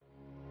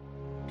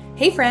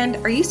Hey friend,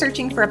 are you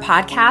searching for a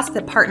podcast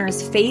that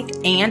partners faith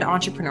and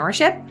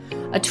entrepreneurship?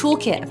 A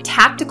toolkit of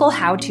tactical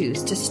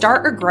how-tos to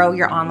start or grow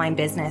your online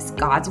business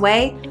God's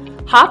way?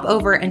 Hop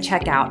over and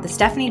check out The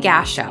Stephanie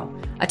Gass Show,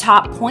 a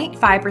top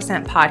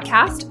 0.5%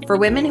 podcast for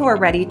women who are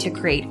ready to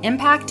create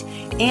impact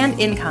and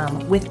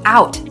income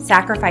without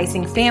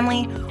sacrificing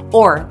family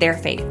or their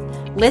faith.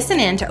 Listen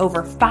in to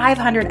over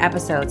 500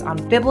 episodes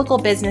on biblical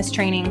business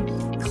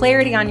training,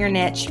 clarity on your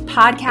niche,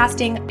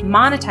 podcasting,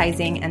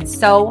 monetizing, and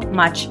so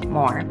much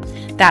more.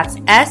 That's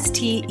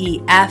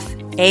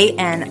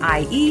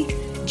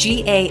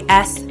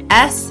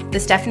STEPHANIEGASS, The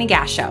Stephanie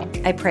Gass Show.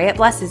 I pray it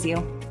blesses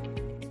you.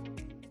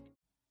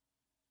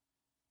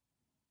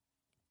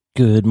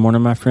 Good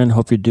morning, my friend.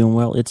 Hope you're doing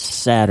well. It's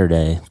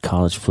Saturday.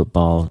 College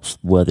football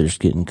weather's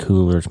getting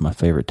cooler. It's my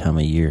favorite time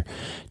of year.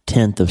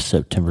 10th of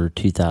September,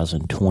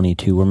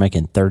 2022. We're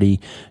making 30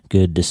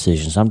 good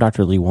decisions. I'm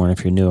Dr. Lee Warren.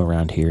 If you're new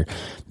around here,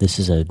 this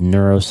is a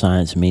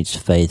neuroscience meets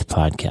faith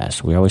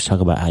podcast. We always talk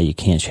about how you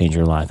can't change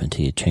your life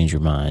until you change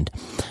your mind.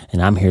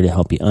 And I'm here to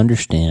help you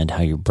understand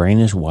how your brain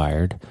is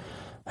wired,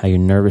 how your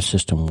nervous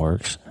system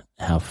works,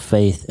 how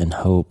faith and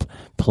hope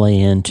play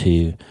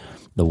into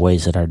the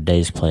ways that our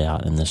days play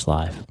out in this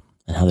life,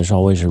 and how there's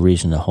always a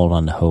reason to hold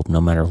on to hope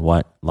no matter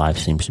what life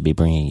seems to be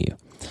bringing you.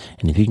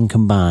 And if you can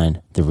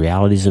combine the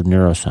realities of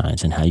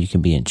neuroscience and how you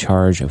can be in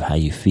charge of how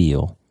you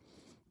feel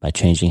by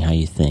changing how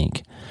you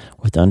think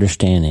with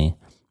understanding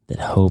that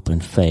hope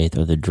and faith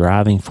are the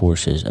driving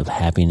forces of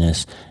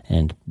happiness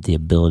and the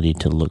ability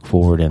to look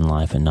forward in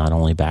life and not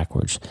only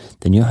backwards,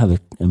 then you'll have an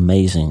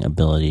amazing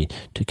ability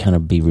to kind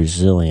of be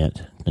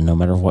resilient no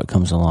matter what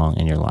comes along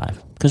in your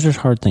life. Because there's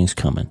hard things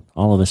coming.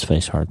 All of us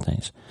face hard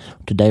things.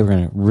 Today we're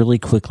going to really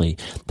quickly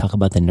talk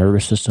about the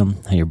nervous system,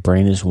 how your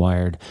brain is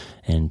wired,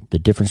 and the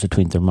difference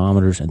between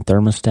thermometers and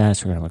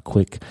thermostats. We're going to have a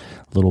quick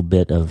little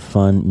bit of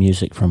fun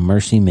music from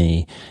Mercy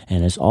Me.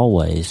 And as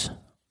always,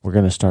 we're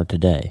going to start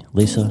today.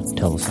 Lisa,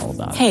 tell us all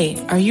about it. Hey,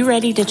 are you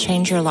ready to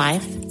change your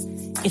life?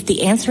 If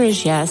the answer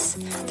is yes,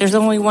 there's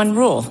only one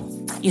rule.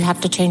 You have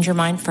to change your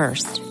mind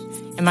first.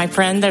 And my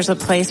friend, there's a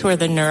place where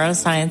the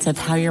neuroscience of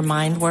how your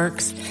mind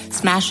works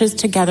smashes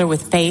together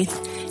with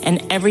faith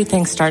and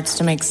everything starts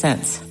to make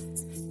sense.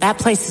 That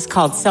place is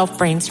called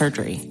self-brain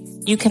surgery.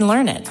 You can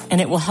learn it and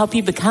it will help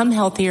you become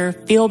healthier,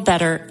 feel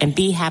better, and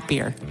be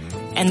happier.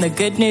 And the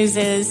good news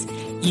is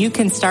you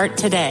can start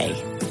today.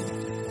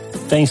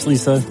 Thanks,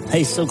 Lisa.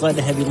 Hey, so glad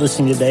to have you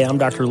listening today. I'm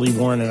Dr. Lee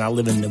Warren, and I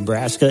live in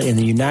Nebraska in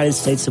the United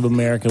States of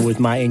America with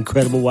my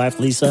incredible wife,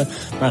 Lisa,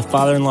 my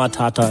father-in-law,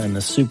 Tata, and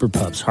the super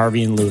pups,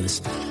 Harvey and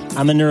Lewis.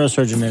 I'm a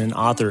neurosurgeon and an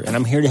author, and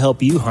I'm here to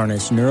help you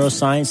harness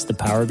neuroscience, the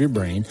power of your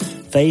brain,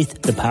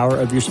 faith, the power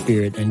of your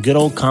spirit, and good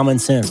old common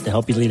sense to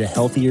help you lead a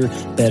healthier,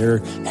 better,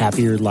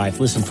 happier life.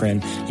 Listen,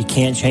 friend, you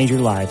can't change your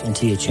life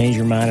until you change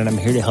your mind, and I'm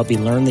here to help you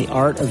learn the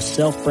art of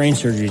self-brain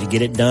surgery. To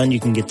get it done, you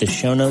can get the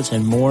show notes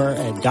and more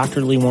at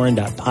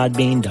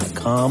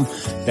drleewarren.podbean.com.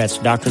 That's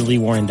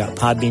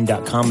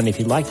drleewarren.podbean.com, and if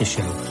you like the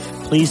show,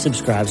 please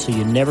subscribe so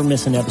you never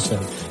miss an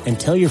episode, and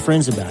tell your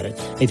friends about it.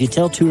 If you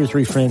tell 2 or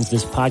 3 friends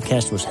this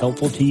podcast was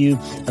helpful to you,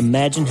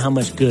 imagine how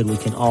much good we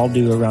can all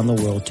do around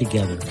the world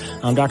together.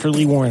 I'm Dr.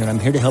 Lee Warren, and I'm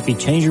here to help you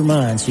change your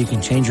mind so you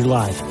can change your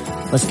life.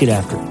 Let's get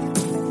after it.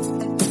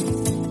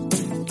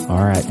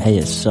 All right. Hey,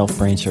 it's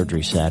Self-Brain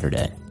Surgery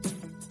Saturday.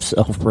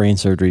 Self-Brain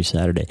Surgery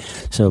Saturday.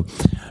 So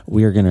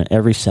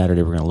every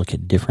Saturday, we're going to look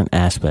at different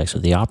aspects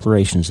of the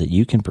operations that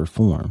you can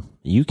perform,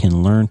 you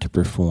can learn to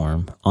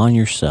perform on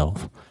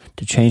yourself,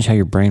 to change how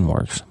your brain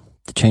works,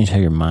 to change how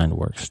your mind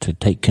works, to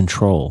take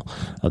control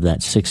of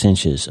that 6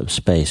 inches of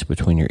space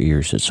between your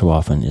ears that so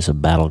often is a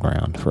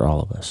battleground for all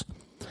of us.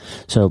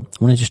 So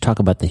I want to just talk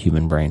about the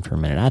human brain for a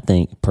minute. I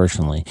think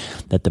personally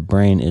that the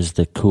brain is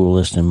the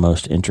coolest and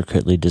most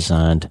intricately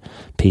designed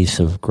piece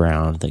of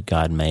ground that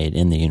God made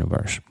in the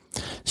universe.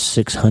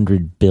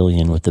 600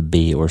 billion with a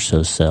B or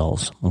so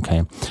cells,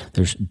 okay?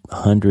 There's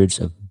hundreds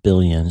of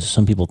billions,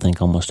 some people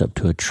think almost up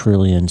to 1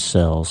 trillion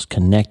cells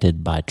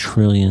connected by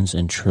trillions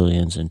and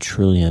trillions and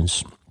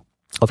trillions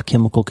of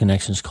chemical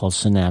connections called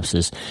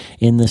synapses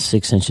in the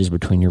 6 inches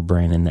between your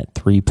brain and that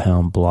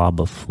 3-pound blob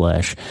of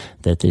flesh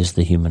that is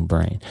the human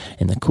brain.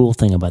 And the cool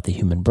thing about the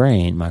human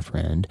brain, my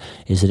friend,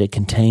 is that it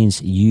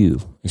contains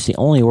you. It's the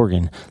only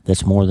organ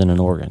that's more than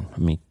an organ. I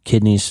mean,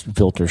 kidneys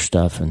filter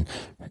stuff and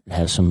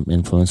have some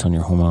influence on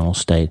your hormonal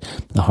state.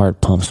 The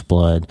heart pumps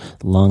blood.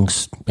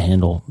 Lungs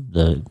handle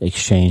the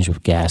exchange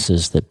of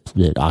gases that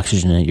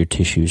oxygenate your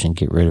tissues and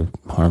get rid of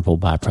harmful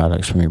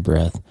byproducts from your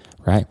breath,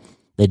 right?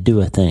 They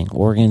do a thing.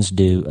 Organs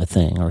do a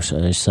thing, or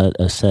a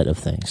set of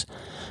things.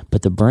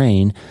 But the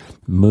brain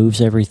moves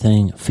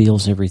everything,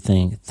 feels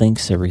everything,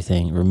 thinks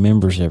everything,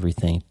 remembers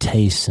everything,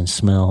 tastes and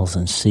smells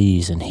and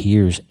sees and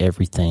hears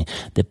everything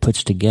that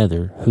puts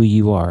together who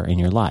you are in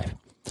your life.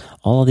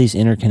 All of these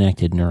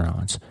interconnected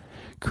neurons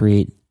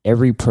create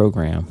every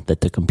program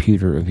that the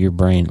computer of your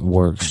brain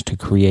works to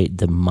create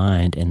the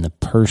mind and the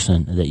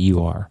person that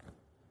you are.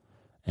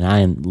 And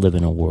I live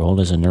in a world,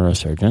 as a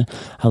neurosurgeon,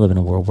 I live in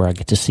a world where I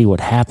get to see what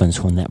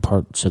happens when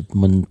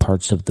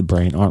parts of the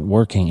brain aren't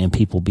working and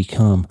people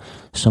become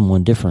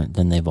someone different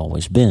than they've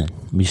always been.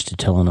 I used to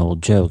tell an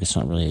old joke. It's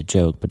not really a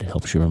joke, but it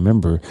helps you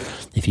remember.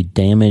 If you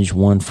damage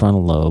one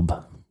frontal lobe,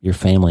 your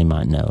family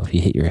might know. If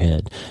you hit your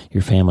head,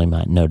 your family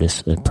might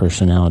notice a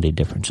personality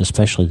difference,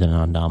 especially the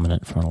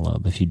non-dominant frontal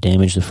lobe. If you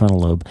damage the frontal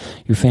lobe,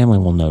 your family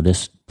will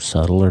notice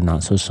subtle or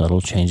not so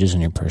subtle changes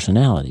in your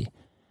personality.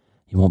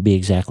 You won't be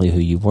exactly who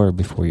you were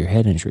before your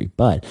head injury.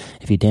 But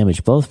if you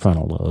damage both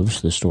frontal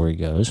lobes, the story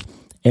goes,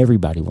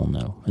 everybody will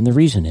know. And the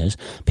reason is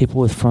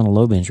people with frontal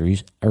lobe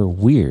injuries are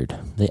weird.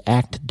 They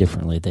act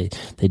differently.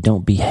 They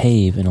don't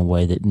behave in a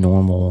way that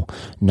normal,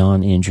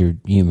 non-injured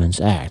humans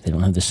act. They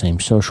don't have the same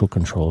social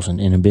controls and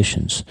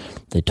inhibitions.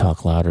 They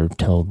talk louder,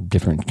 tell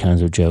different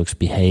kinds of jokes,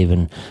 behave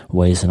in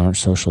ways that aren't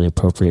socially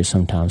appropriate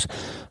sometimes.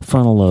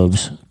 Frontal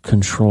lobes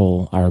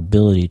control our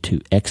ability to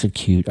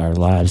execute our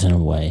lives in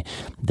a way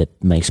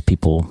that makes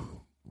people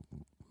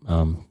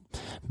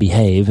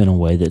behave in a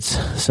way that's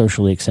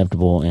socially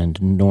acceptable and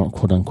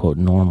quote-unquote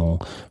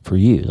normal for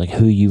you. Like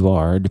who you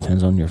are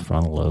depends on your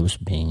frontal lobes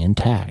being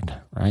intact,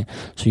 right?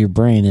 So your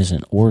brain is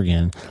an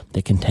organ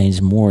that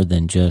contains more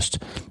than just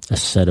a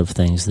set of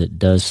things that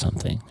does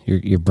something.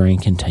 Your brain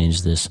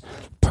contains this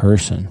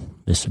person,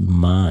 this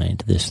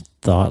mind, this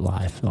thought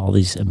life, all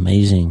these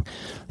amazing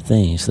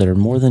things that are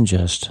more than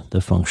just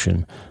the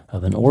function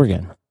of an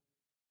organ.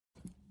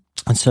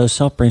 And so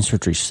Self-Brain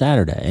Surgery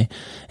Saturday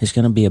is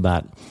going to be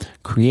about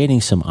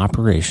creating some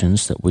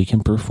operations that we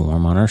can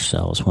perform on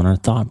ourselves when our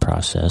thought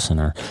process and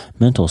our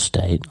mental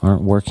state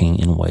aren't working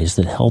in ways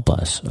that help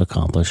us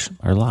accomplish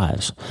our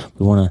lives.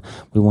 We want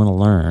to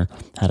learn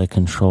how to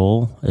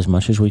control as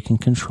much as we can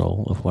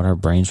control of what our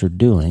brains are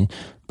doing,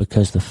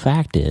 because the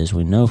fact is,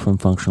 we know from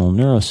functional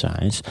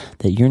neuroscience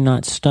that you're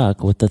not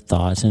stuck with the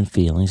thoughts and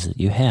feelings that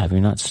you have. You're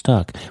not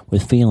stuck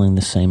with feeling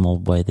the same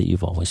old way that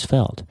you've always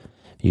felt.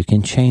 You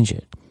can change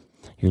it.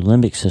 Your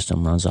limbic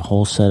system runs a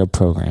whole set of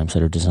programs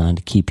that are designed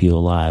to keep you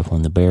alive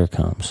when the bear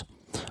comes,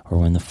 or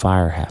when the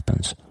fire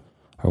happens,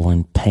 or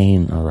when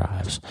pain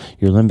arrives.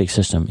 Your limbic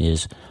system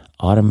is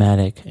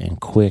automatic and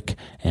quick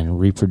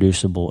and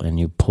reproducible, and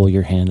you pull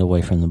your hand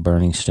away from the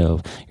burning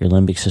stove. Your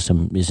limbic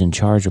system is in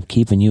charge of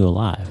keeping you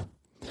alive.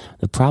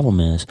 The problem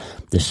is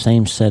the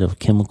same set of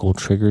chemical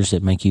triggers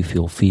that make you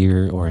feel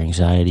fear or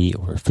anxiety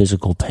or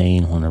physical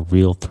pain when a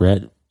real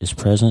threat is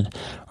present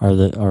are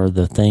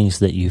the things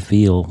that you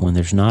feel when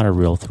there's not a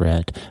real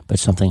threat, but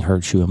something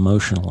hurts you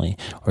emotionally,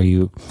 or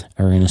you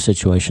are in a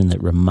situation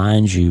that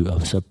reminds you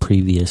of a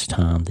previous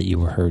time that you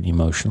were hurt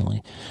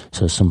emotionally.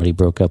 So somebody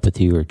broke up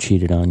with you or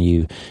cheated on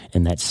you,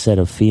 and that set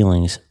of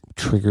feelings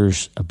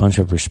triggers a bunch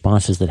of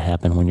responses that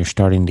happen when you're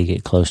starting to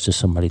get close to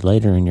somebody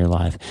later in your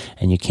life,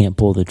 and you can't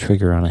pull the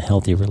trigger on a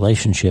healthy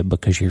relationship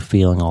because you're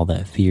feeling all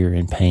that fear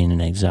and pain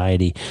and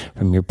anxiety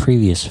from your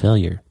previous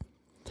failure.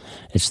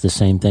 It's the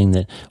same thing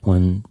that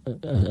when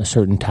a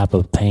certain type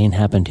of pain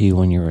happened to you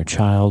when you were a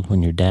child,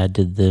 when your dad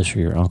did this or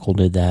your uncle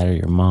did that or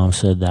your mom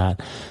said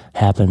that,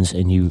 happens,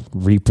 and you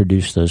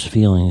reproduce those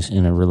feelings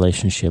in a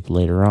relationship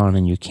later on,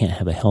 and you can't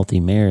have a healthy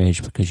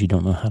marriage because you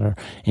don't know how to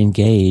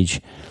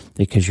engage,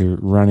 because you're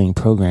running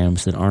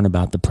programs that aren't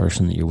about the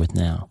person that you're with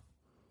now.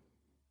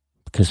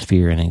 Because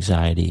fear and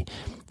anxiety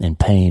and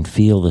pain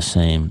feel the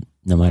same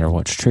no matter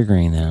what's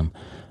triggering them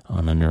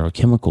on a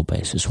neurochemical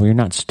basis. Well, you're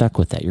not stuck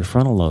with that. Your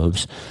frontal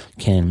lobes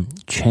can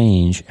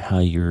change how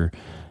your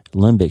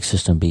limbic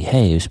system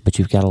behaves, but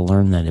you've got to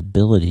learn that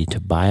ability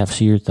to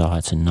biopsy your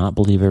thoughts and not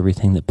believe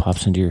everything that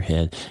pops into your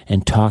head,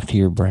 and talk to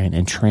your brain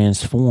and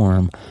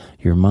transform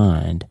your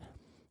mind.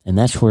 And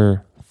that's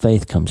where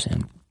faith comes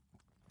in.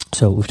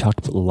 So we've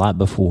talked a lot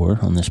before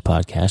on this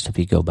podcast, if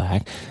you go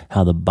back,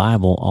 how the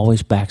Bible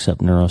always backs up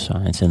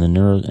neuroscience, and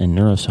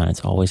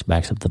neuroscience always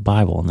backs up the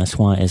Bible. And that's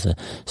why, as a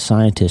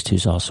scientist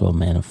who's also a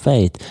man of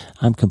faith,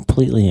 I'm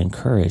completely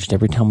encouraged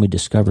every time we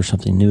discover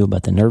something new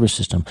about the nervous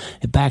system.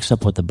 It backs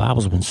up what the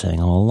Bible's been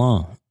saying all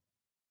along.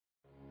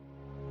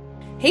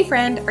 Hey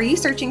friend, are you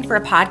searching for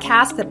a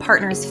podcast that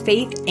partners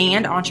faith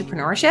and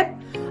entrepreneurship?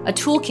 A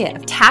toolkit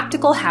of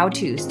tactical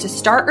how-tos to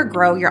start or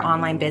grow your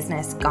online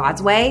business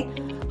God's way?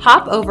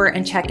 Hop over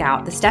and check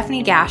out The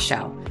Stephanie Gass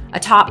Show, a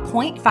top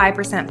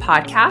 0.5%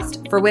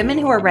 podcast for women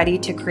who are ready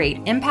to create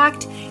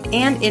impact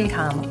and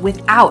income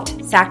without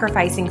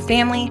sacrificing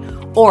family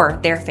or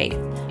their faith.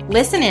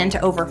 Listen in to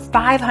over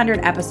 500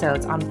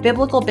 episodes on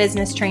biblical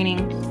business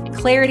training,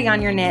 clarity on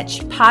your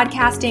niche,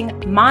 podcasting,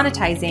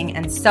 monetizing,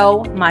 and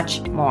so much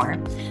more.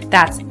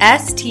 That's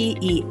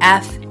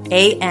STEPHANIEGASS,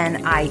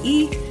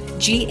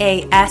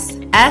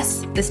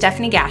 The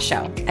Stephanie Gass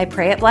Show. I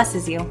pray it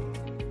blesses you.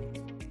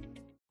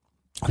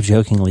 I've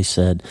jokingly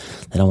said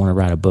that I want to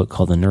write a book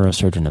called The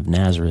Neurosurgeon of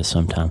Nazareth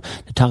sometime,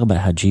 to talk about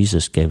how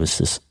Jesus gave us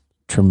this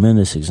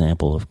tremendous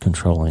example of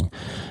controlling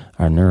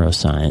our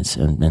neuroscience,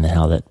 and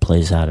how that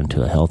plays out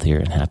into a healthier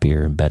and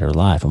happier and better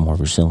life, a more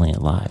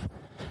resilient life.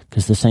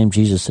 Because the same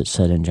Jesus that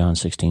said in John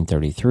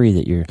 16:33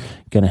 that you're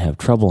going to have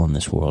trouble in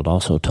this world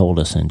also told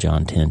us in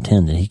John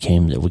 10:10 that he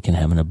came that we can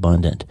have an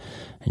abundant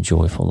and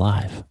joyful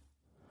life.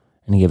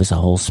 And he gave us a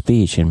whole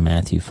speech in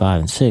Matthew 5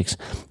 and 6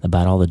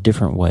 about all the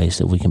different ways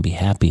that we can be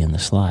happy in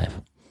this life.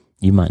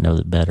 You might know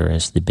it better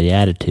as the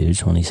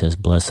Beatitudes when he says,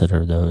 blessed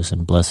are those,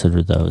 and blessed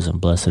are those, and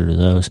blessed are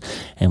those.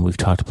 And we've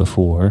talked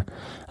before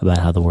about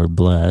how the word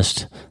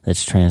blessed,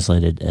 that's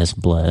translated as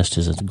blessed,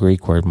 is a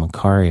Greek word,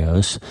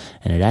 makarios,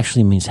 and it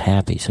actually means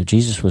happy. So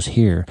Jesus was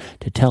here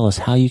to tell us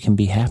how you can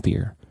be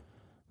happier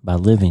by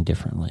living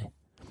differently.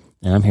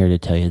 And I'm here to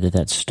tell you that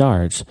that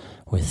starts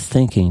with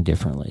thinking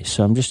differently.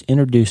 So I'm just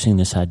introducing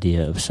this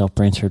idea of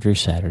Self-Brain Surgery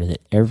Saturday,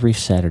 that every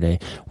Saturday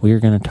we are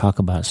going to talk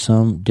about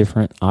some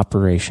different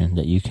operation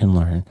that you can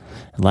learn.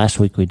 And last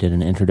week we did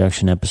an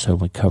introduction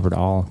episode. We covered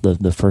all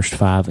the first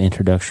 5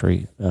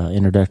 introductory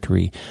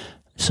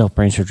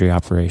self-brain surgery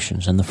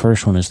operations. And the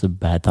first one is the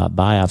bad thought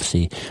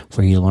biopsy,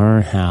 where you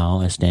learn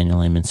how, as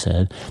Daniel Amen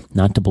said,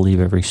 not to believe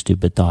every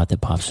stupid thought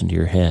that pops into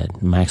your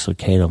head. Max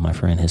Lucado, my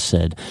friend, has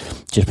said,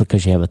 just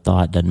because you have a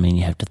thought doesn't mean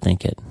you have to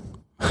think it.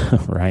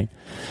 Right?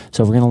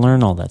 So we're going to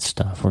learn all that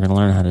stuff. We're going to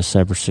learn how to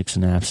sever 6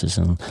 synapses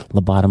and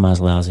lobotomize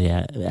lousy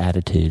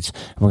attitudes.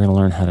 And we're going to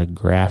learn how to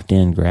graft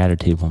in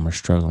gratitude when we're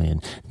struggling,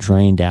 and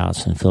drain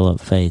doubts and fill up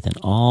faith, and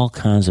all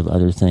kinds of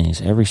other things.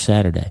 Every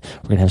Saturday,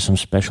 we're going to have some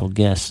special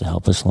guests to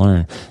help us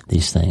learn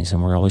these things.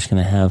 And we're always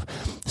going to have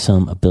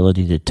some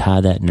ability to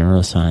tie that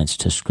neuroscience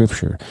to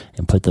Scripture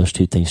and put those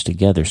two things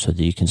together so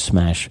that you can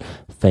smash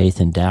faith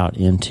and doubt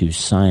into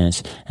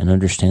science and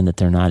understand that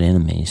they're not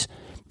enemies,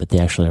 but they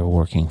actually are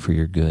working for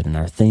your good. And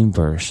our theme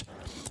verse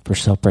for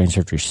Self-Brain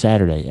Surgery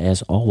Saturday,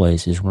 as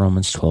always, is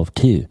Romans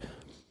 12:2.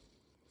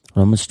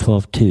 Romans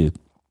 12:2.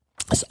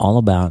 It's all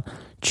about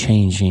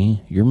changing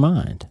your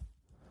mind.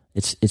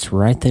 It's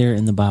right there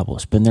in the Bible.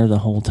 It's been there the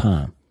whole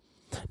time.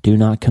 Do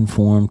not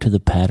conform to the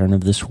pattern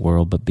of this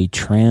world, but be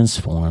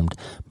transformed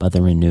by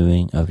the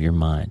renewing of your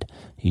mind.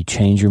 You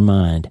change your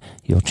mind,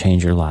 you'll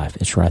change your life.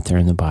 It's right there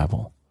in the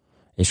Bible.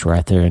 It's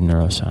right there in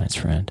neuroscience,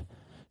 friend.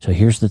 So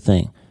here's the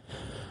thing.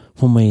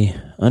 When we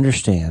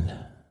understand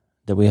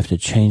that we have to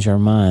change our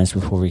minds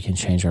before we can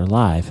change our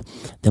life,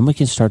 then we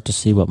can start to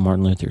see what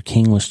Martin Luther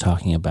King was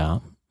talking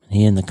about.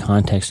 He, in the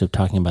context of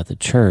talking about the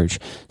church,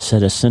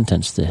 said a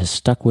sentence that has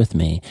stuck with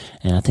me,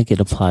 and I think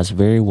it applies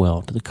very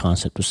well to the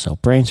concept of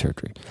self-brain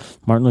surgery.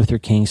 Martin Luther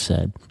King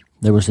said,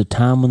 "There was a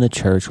time when the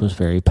church was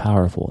very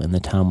powerful, in the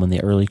time when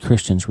the early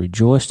Christians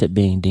rejoiced at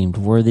being deemed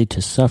worthy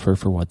to suffer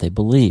for what they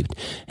believed.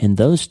 In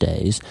those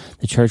days,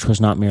 the church was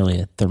not merely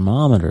a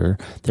thermometer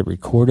that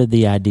recorded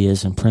the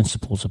ideas and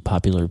principles of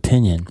popular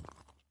opinion.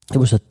 It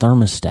was a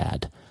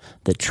thermostat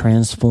that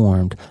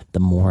transformed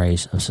the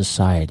mores of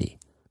society."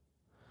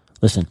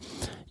 Listen,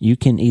 you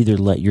can either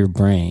let your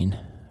brain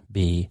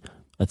be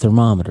a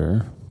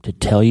thermometer to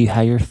tell you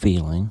how you're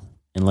feeling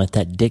and let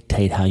that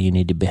dictate how you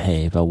need to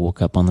behave. I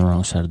woke up on the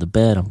wrong side of the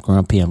bed. I'm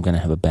grumpy. I'm going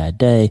to have a bad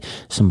day.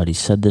 Somebody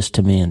said this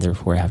to me, and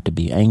therefore I have to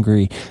be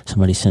angry.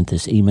 Somebody sent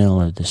this email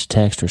or this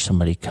text, or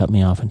somebody cut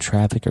me off in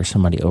traffic, or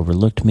somebody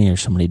overlooked me, or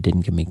somebody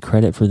didn't give me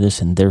credit for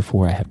this, and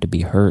therefore I have to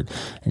be hurt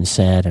and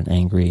sad and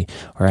angry.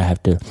 Or I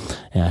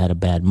had a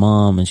bad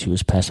mom, and she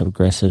was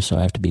passive-aggressive, so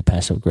I have to be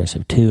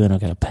passive-aggressive too, and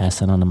I've got to pass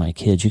that on to my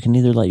kids. You can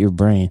either let your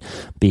brain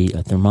be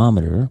a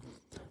thermometer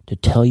to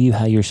tell you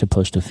how you're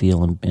supposed to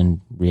feel and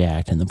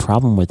react. And the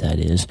problem with that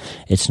is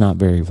it's not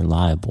very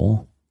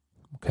reliable.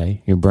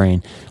 Okay? Your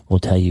brain will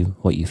tell you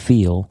what you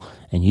feel,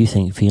 and you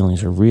think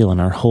feelings are real. And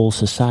our whole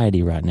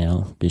society right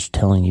now is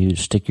telling you to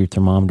stick your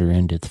thermometer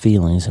into the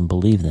feelings and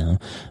believe them.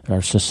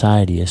 Our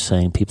society is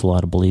saying people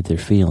ought to believe their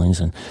feelings,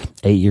 and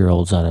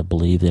 8-year-olds ought to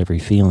believe every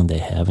feeling they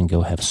have and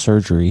go have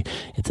surgery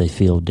if they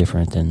feel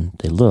different than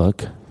they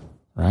look,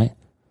 right?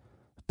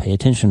 Pay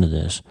attention to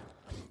this.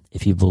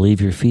 If you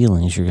believe your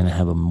feelings, you're going to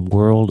have a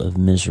world of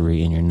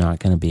misery, and you're not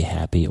going to be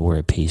happy or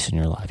at peace in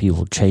your life. You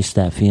will chase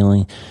that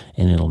feeling,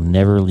 and it'll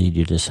never lead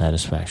you to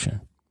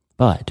satisfaction.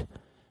 But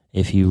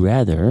if you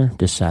rather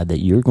decide that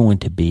you're going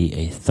to be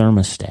a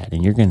thermostat,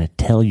 and you're going to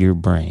tell your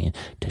brain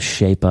to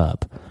shape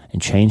up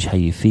and change how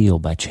you feel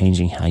by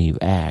changing how you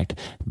act,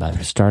 by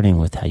starting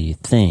with how you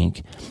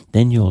think,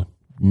 then you'll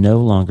no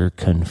longer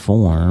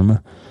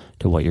conform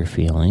to what you're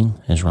feeling,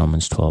 as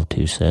Romans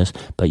 12:2 says,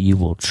 but you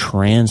will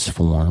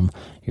transform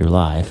your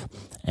life.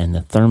 And the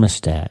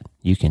thermostat,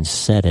 you can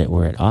set it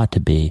where it ought to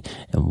be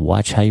and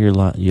watch how your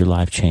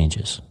life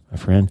changes. My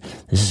friend,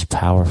 this is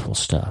powerful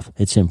stuff.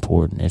 It's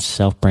important. It's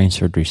Self-Brain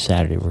Surgery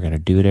Saturday. We're going to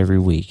do it every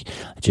week.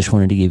 I just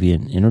wanted to give you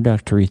an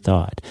introductory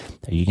thought.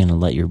 Are you going to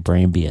let your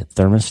brain be a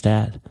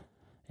thermostat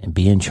and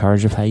be in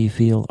charge of how you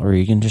feel, or are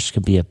you going to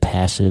just be a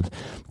passive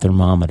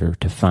thermometer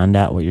to find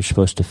out what you're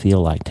supposed to feel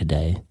like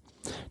today,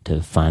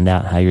 to find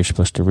out how you're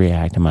supposed to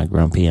react? Am I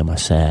grumpy? Am I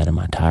sad? Am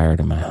I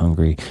tired? Am I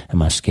hungry?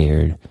 Am I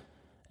scared?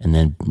 And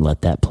then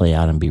let that play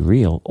out and be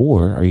real.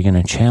 Or are you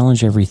going to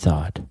challenge every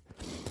thought?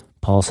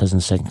 Paul says in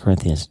 2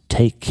 Corinthians,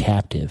 take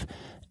captive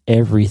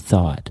every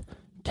thought.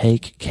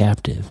 Take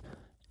captive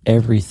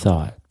every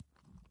thought.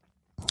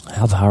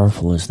 How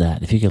powerful is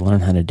that? If you could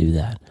learn how to do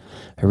that,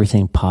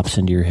 everything pops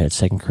into your head.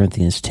 2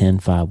 Corinthians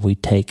 10:5, we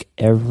take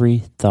every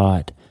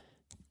thought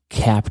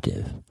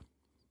captive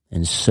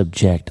and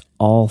subject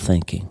all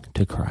thinking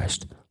to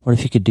Christ? What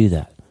if you could do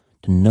that?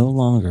 To no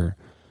longer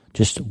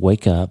just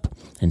wake up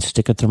and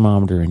stick a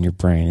thermometer in your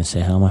brain and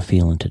say, how am I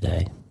feeling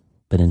today?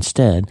 But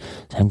instead,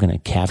 I'm going to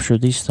capture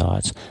these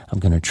thoughts. I'm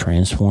going to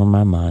transform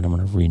my mind. I'm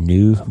going to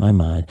renew my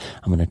mind.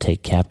 I'm going to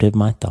take captive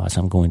my thoughts.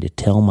 I'm going to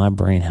tell my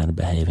brain how to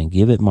behave and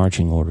give it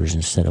marching orders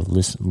instead of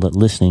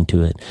listening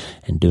to it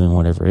and doing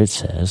whatever it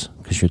says,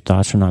 because your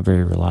thoughts are not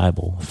very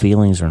reliable.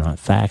 Feelings are not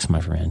facts, my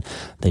friend.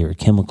 They are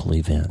chemical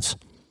events.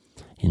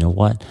 You know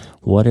what?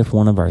 What if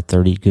one of our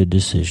 30 good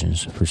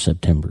decisions for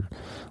September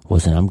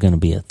was that I'm going to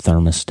be a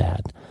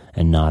thermostat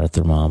and not a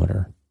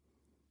thermometer?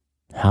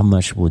 How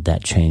much would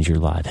that change your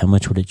life? How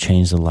much would it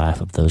change the life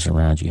of those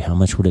around you? How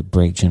much would it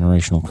break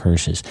generational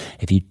curses?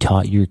 If you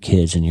taught your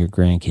kids and your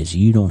grandkids,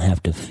 you don't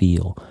have to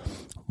feel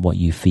what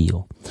you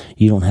feel.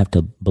 You don't have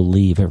to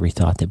believe every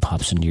thought that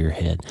pops into your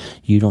head.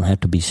 You don't have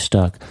to be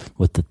stuck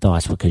with the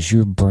thoughts, because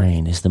your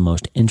brain is the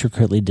most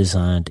intricately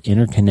designed,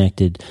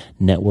 interconnected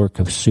network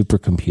of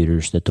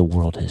supercomputers that the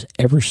world has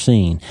ever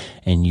seen,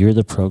 and you're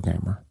the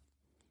programmer.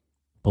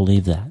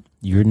 Believe that.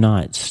 You're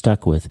not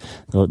stuck with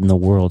letting the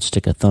world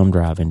stick a thumb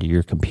drive into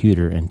your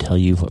computer and tell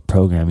you what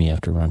program you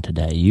have to run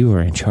today. You are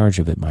in charge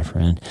of it, my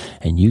friend,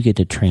 and you get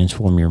to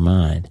transform your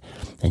mind,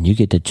 and you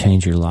get to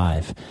change your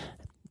life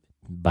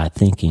by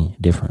thinking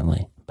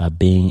differently, by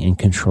being in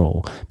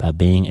control, by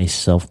being a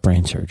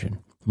self-brain surgeon.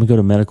 When we go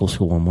to medical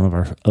school, and one of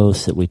our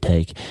oaths that we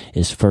take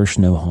is first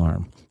no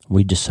harm.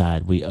 We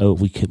decide, we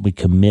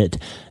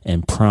commit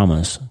and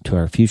promise to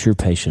our future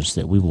patients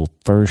that we will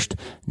first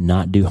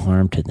not do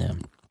harm to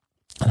them.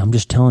 And I'm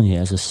just telling you,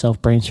 as a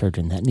self-brain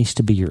surgeon, that needs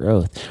to be your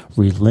oath.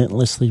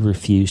 Relentlessly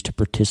refuse to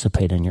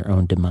participate in your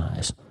own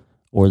demise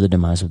or the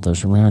demise of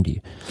those around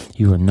you.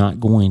 You are not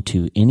going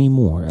to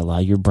anymore allow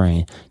your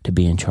brain to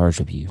be in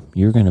charge of you.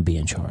 You're going to be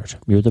in charge.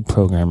 You're the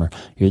programmer.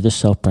 You're the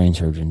self-brain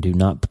surgeon. Do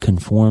not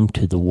conform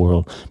to the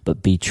world,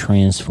 but be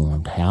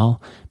transformed.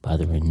 How? By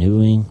the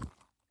renewing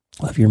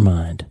of your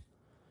mind.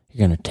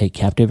 You're going to take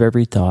captive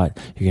every thought.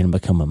 You're going to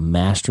become a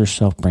master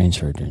self-brain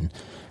surgeon.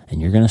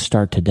 And you're going to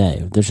start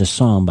today. There's a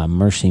song by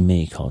Mercy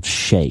Me called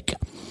Shake.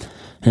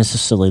 And it's a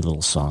silly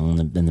little song,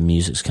 and the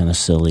music's kind of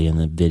silly, and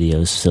the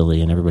video's silly,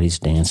 and everybody's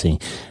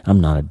dancing.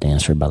 I'm not a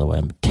dancer, by the way.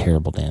 I'm a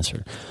terrible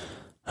dancer.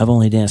 I've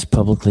only danced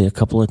publicly a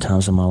couple of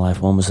times in my life.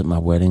 One was at my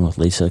wedding with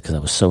Lisa, because I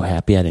was so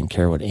happy. I didn't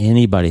care what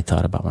anybody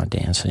thought about my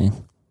dancing.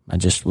 I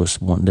just was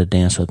wanting to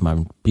dance with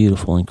my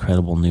beautiful,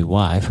 incredible new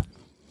wife.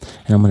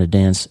 And I'm going to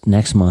dance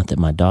next month at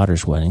my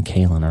daughter's wedding.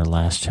 Kaylin, our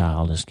last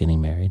child, is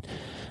getting married.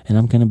 And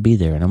I'm going to be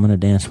there, and I'm going to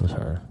dance with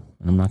her,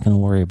 and I'm not going to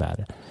worry about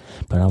it.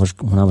 But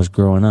when I was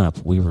growing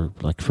up, we were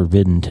like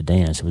forbidden to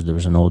dance. There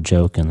was an old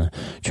joke in the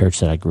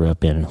church that I grew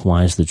up in.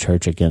 Why is the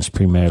church against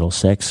premarital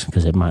sex?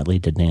 Because it might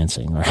lead to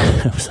dancing. Right?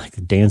 It was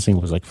like dancing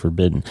was like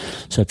forbidden.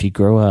 So if you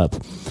grow up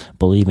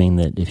believing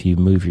that if you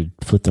move your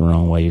foot the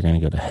wrong way, you're going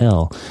to go to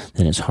hell,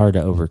 then it's hard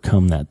to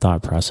overcome that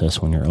thought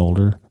process when you're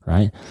older,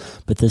 right?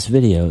 But this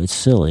video, it's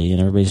silly,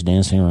 and everybody's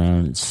dancing around,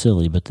 and it's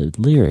silly, but the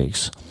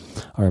lyrics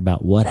are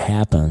about what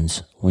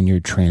happens when you're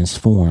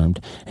transformed,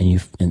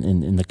 and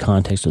in the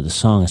context of the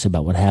song, it's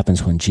about what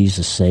happens when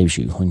Jesus saves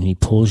you, when he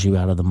pulls you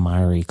out of the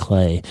miry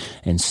clay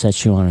and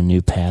sets you on a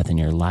new path, and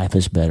your life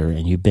is better,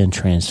 and you've been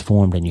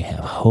transformed, and you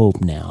have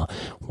hope now.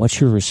 What's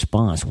your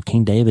response? Well,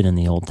 King David in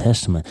the Old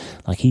Testament,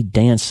 like, he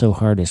danced so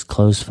hard his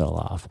clothes fell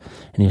off,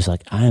 and he was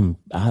like, I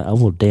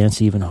will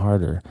dance even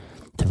harder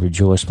to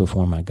rejoice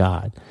before my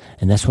God.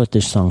 And that's what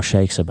this song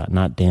Shake's about,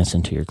 not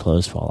dancing till your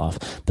clothes fall off,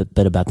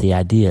 but about the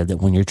idea that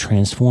when you're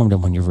transformed,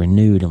 and when you're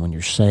renewed, and when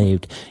you're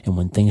saved, and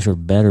when things are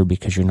better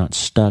because you're not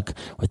stuck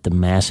with the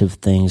massive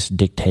things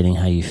dictating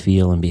how you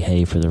feel and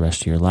behave for the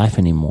rest of your life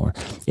anymore,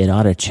 it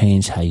ought to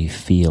change how you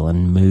feel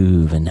and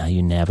move and how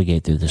you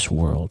navigate through this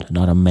world. It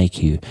ought to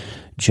make you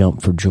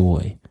jump for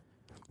joy,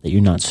 that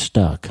you're not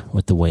stuck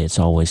with the way it's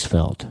always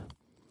felt.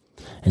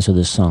 And so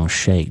this song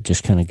Shake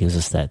just kind of gives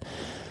us that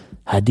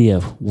idea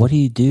of what do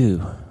you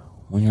do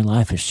when your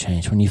life has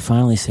changed, when you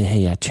finally say,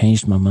 hey, I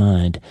changed my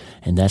mind,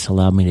 and that's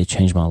allowed me to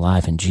change my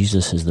life, and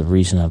Jesus is the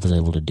reason I was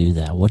able to do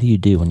that. What do you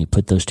do when you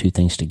put those two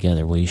things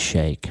together? Well, you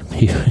shake.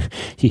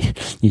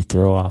 You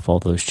throw off all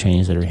those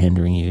chains that are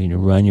hindering you, and you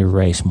run your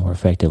race more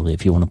effectively.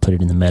 If you want to put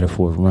it in the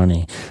metaphor of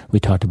running, we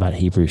talked about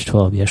Hebrews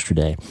 12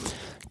 yesterday.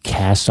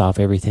 Cast off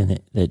everything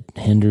that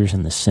hinders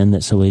and the sin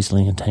that so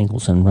easily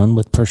entangles, and run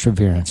with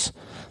perseverance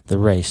the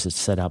race that's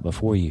set out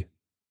before you.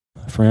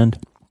 Friend,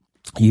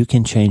 you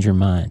can change your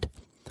mind.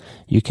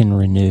 You can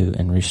renew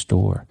and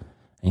restore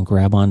and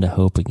grab onto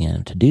hope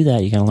again. To do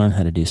that, you got to learn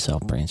how to do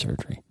self-brain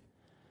surgery.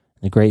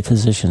 The great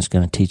physician is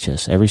going to teach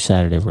us. Every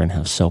Saturday, we're going to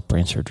have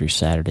self-brain surgery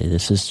Saturday.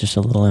 This is just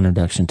a little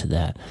introduction to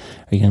that.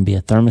 Are you going to be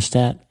a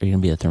thermostat, or are you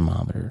going to be a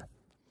thermometer?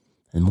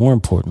 And more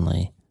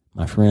importantly,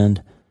 my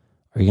friend,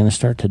 are you going to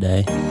start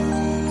today?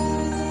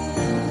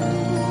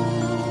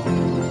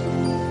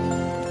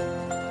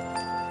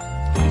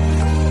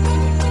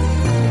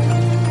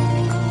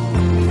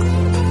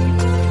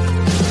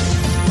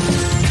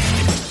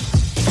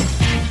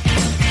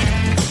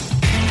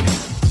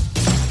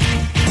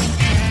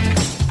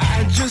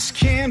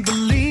 Can't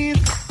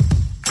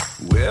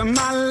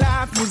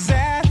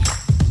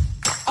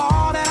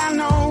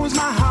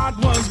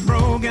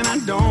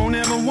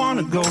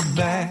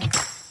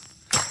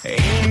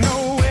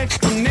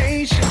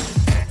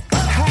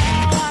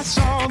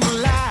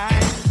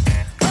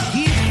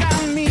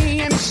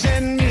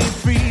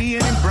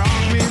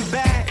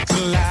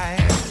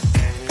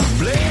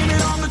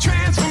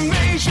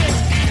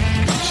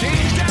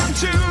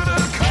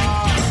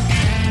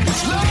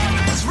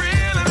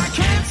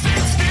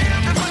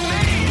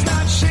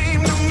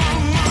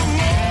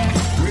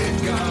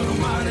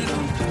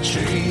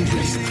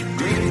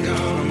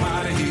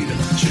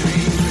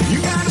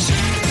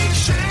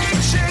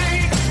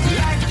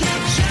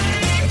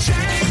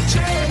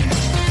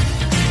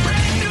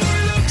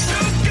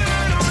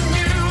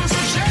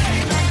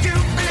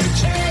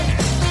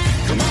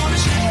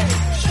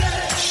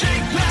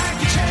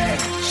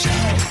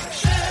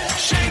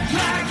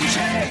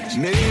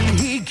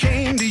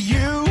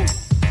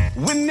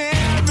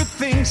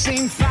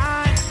seemed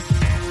fine.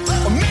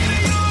 Or maybe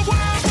your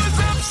world was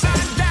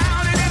upside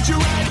down and hit you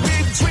right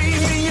between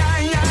the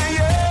eye.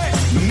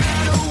 No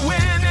matter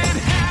when it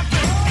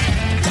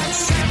happened, at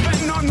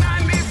 7 or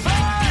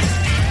 95,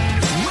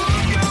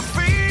 move your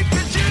feet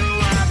 'cause you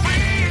are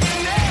free and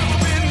never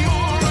been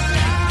more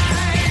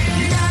alive.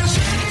 You gotta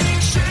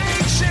shake,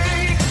 shake,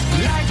 shake,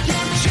 like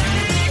your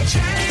change.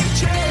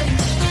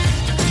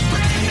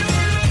 Brand new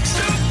look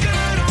so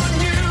good on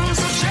you,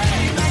 so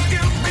shake like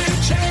you've been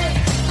changed.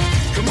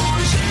 Come on,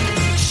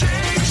 shake,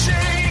 shake,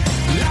 shake,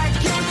 like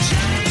your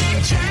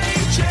change.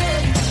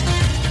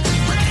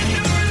 Brand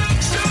new look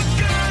so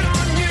good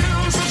on you,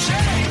 so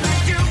shake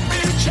like you've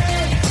been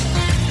changed.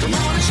 Come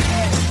on,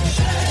 shake,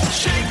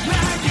 shake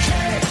like you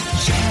shake,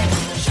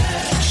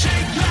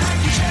 shake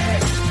like you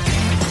shake,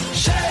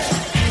 shake.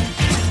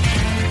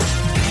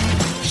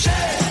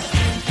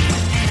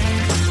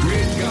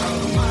 Great God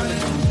Almighty,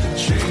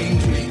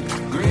 change me.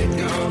 Great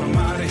God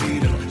Almighty, He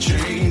don't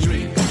change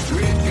me.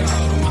 Great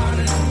God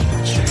Almighty,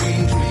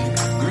 change me.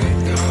 Great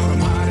God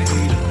Almighty,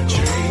 He don't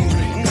change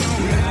me. No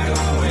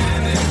matter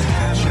when it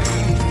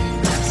happens,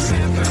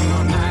 7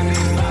 or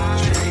 95,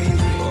 change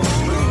me.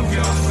 Move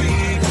your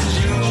feet 'cause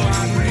you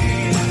are free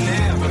and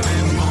never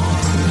been more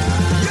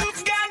alive.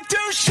 You've got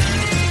to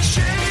shake,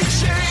 shake,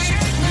 shake,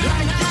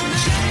 like your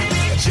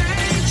change.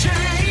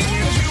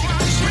 You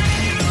are free,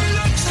 you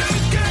look so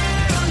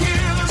good on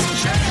you, so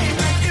shake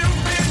like you've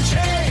been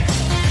changed.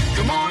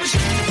 Come on,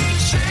 shake,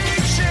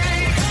 shake,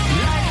 shake,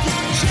 like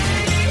your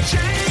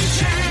change.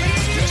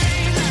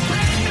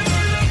 Brand new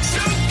look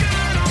so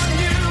good on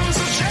you,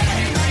 so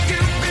shake like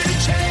you've been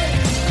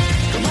changed.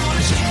 Come on,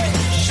 shake,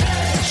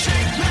 shake,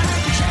 shake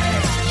like you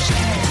shake,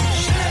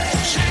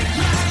 shake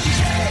like you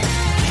shake,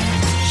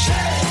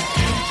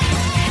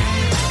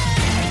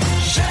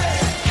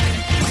 shake.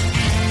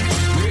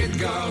 Great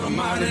God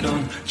Almighty,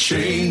 don't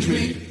change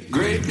me.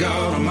 Great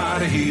God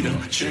Almighty, He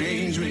don't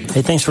change me.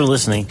 Hey, thanks for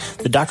listening.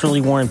 The Dr.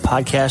 Lee Warren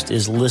podcast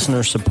is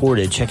listener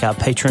supported. Check out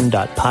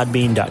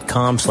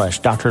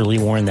patron.podbean.com/Dr. Lee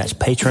Warren. That's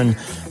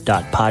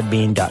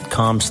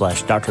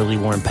patron.podbean.com/Dr. Lee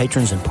Warren.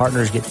 Patrons and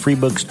partners get free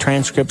books,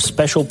 transcripts,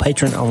 special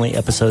patron-only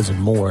episodes, and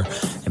more.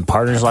 And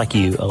partners like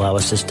you allow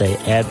us to stay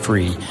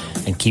ad-free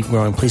and keep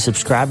growing. Please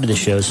subscribe to the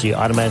show so you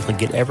automatically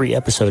get every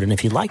episode. And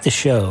if you like the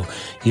show,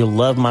 you'll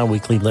love my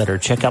weekly letter.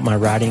 Check out my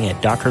writing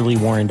at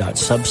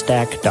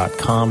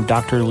drleewarren.substack.com,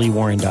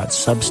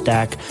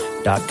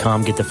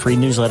 drleewarren.substack.com. Get the free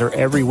newsletter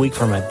every week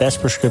for my best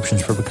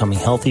prescriptions for becoming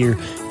healthier,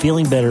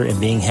 feeling better, and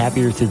being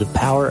happier through the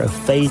power of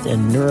faith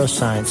and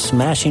neuroscience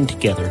smashing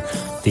together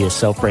via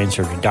self-brain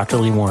surgery.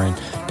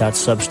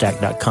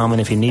 drleewarren.substack.com. And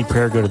if you need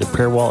prayer, go to the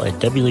prayer wall at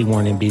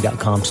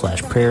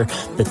wleewarrenmd.com/prayer.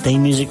 The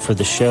theme music for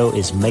the show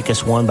is Make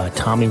Us One by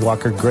Tommy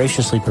Walker,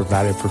 graciously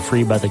provided for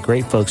free by the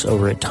great folks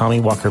over at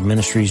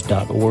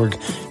TommyWalkerMinistries.org.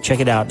 Check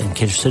it out and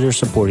consider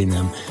supporting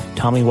them.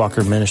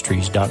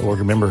 TommyWalkerMinistries.org.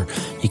 Remember,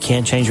 you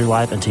can't change your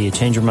life until you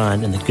change your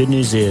mind. And the good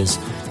news is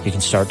you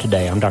can start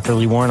today. I'm Dr.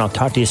 Lee Warren. I'll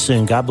talk to you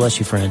soon. God bless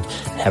you, friend.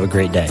 Have a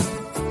great day.